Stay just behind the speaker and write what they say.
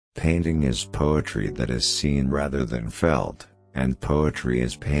Painting is poetry that is seen rather than felt, and poetry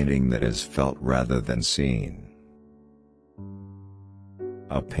is painting that is felt rather than seen.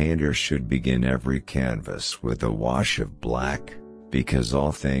 A painter should begin every canvas with a wash of black, because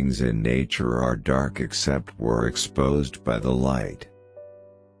all things in nature are dark except where exposed by the light.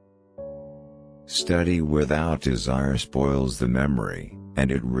 Study without desire spoils the memory, and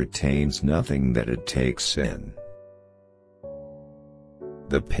it retains nothing that it takes in.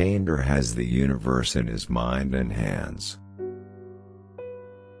 The painter has the universe in his mind and hands.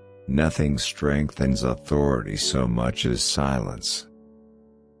 Nothing strengthens authority so much as silence.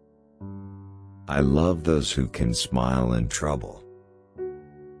 I love those who can smile in trouble.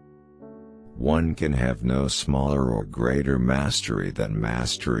 One can have no smaller or greater mastery than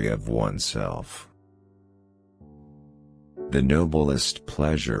mastery of oneself. The noblest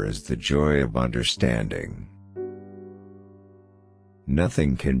pleasure is the joy of understanding.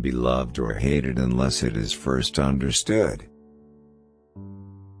 Nothing can be loved or hated unless it is first understood.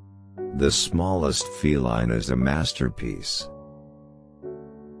 The smallest feline is a masterpiece.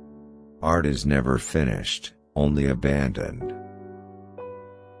 Art is never finished, only abandoned.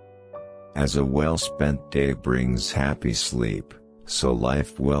 As a well-spent day brings happy sleep, so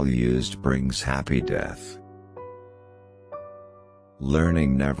life well used brings happy death.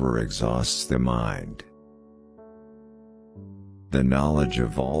 Learning never exhausts the mind. The knowledge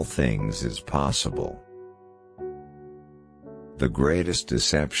of all things is possible. The greatest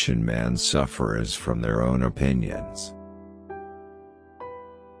deception men suffer is from their own opinions.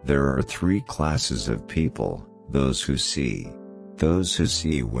 There are three classes of people: those who see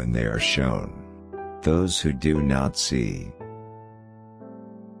when they are shown, those who do not see.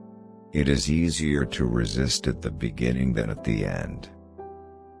 It is easier to resist at the beginning than at the end.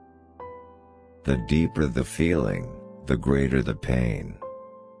 The deeper the feeling, the greater the pain.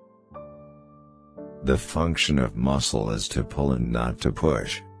 The function of muscle is to pull and not to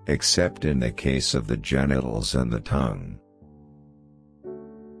push, except in the case of the genitals and the tongue.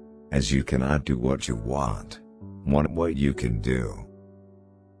 As you cannot do what you want what you can do.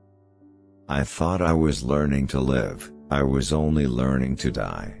 I thought I was learning to live, I was only learning to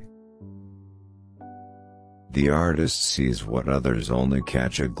die. The artist sees what others only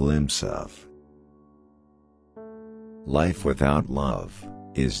catch a glimpse of. Life without love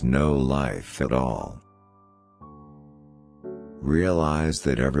is no life at all. Realize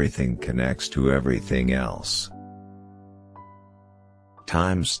that everything connects to everything else.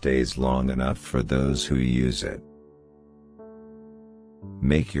 Time stays long enough for those who use it.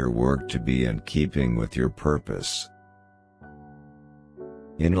 Make your work to be in keeping with your purpose.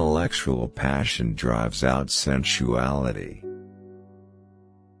 Intellectual passion drives out sensuality.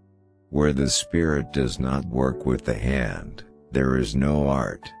 Where the spirit does not work with the hand, there is no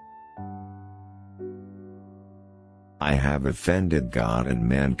art. I have offended God and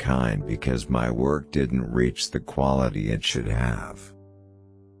mankind because my work didn't reach the quality it should have.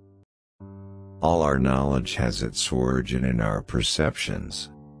 All our knowledge has its origin in our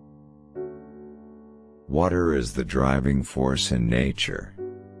perceptions. Water is the driving force in nature.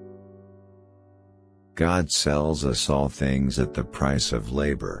 God sells us all things at the price of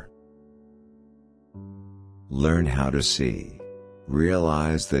labor. Learn how to see.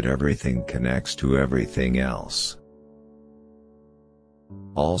 Realize that everything connects to everything else.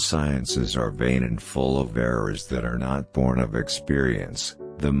 All sciences are vain and full of errors that are not born of experience,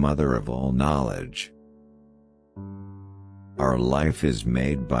 the mother of all knowledge. Our life is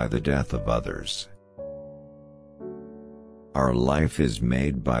made by the death of others. Our life is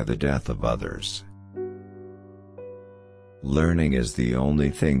made by the death of others. Learning is the only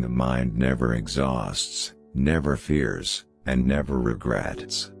thing the mind never exhausts, never fears, and never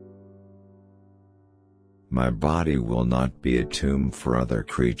regrets. My body will not be a tomb for other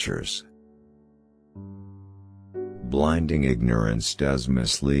creatures. Blinding ignorance does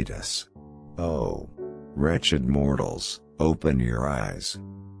mislead us. Oh, wretched mortals, open your eyes.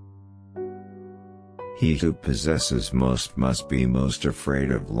 He who possesses most must be most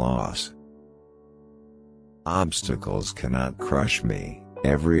afraid of loss. Obstacles cannot crush me,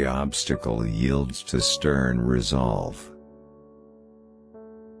 every obstacle yields to stern resolve.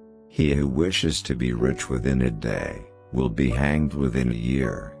 He who wishes to be rich within a day, will be hanged within a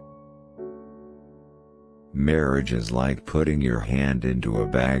year. Marriage is like putting your hand into a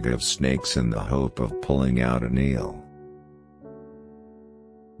bag of snakes in the hope of pulling out an eel.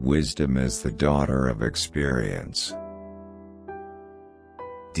 Wisdom is the daughter of experience.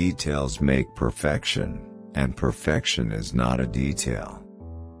 Details make perfection, and perfection is not a detail.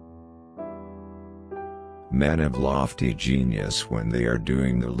 Men of lofty genius when they are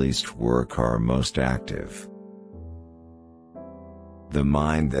doing the least work are most active. The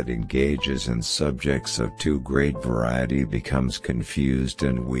mind that engages in subjects of too great variety becomes confused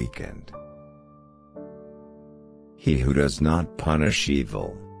and weakened. He who does not punish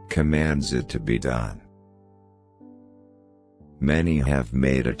evil, commands it to be done. Many have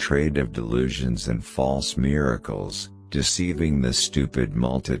made a trade of delusions and false miracles, deceiving the stupid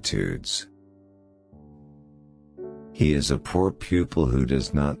multitudes. He is a poor pupil who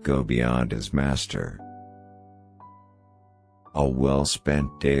does not go beyond his master. A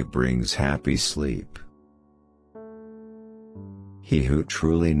well-spent day brings happy sleep. He who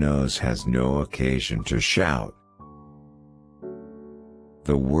truly knows has no occasion to shout.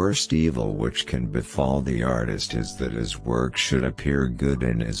 The worst evil which can befall the artist is that his work should appear good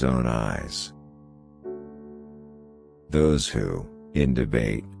in his own eyes. Those who, in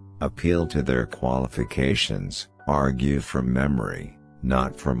debate, appeal to their qualifications, argue from memory,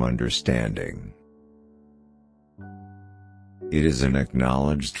 not from understanding. It is an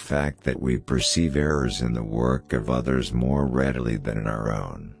acknowledged fact that we perceive errors in the work of others more readily than in our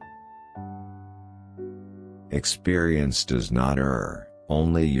own. Experience does not err,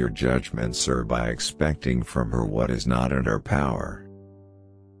 only your judgments err by expecting from her what is not in her power.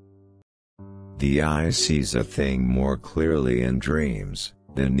 The eye sees a thing more clearly in dreams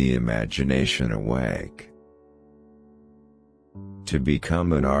than the imagination awake. To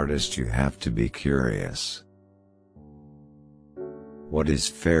become an artist you have to be curious. What is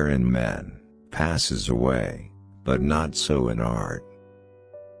fair in men passes away, but not so in art.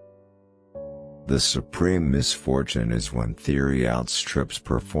 The supreme misfortune is when theory outstrips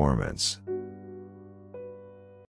performance.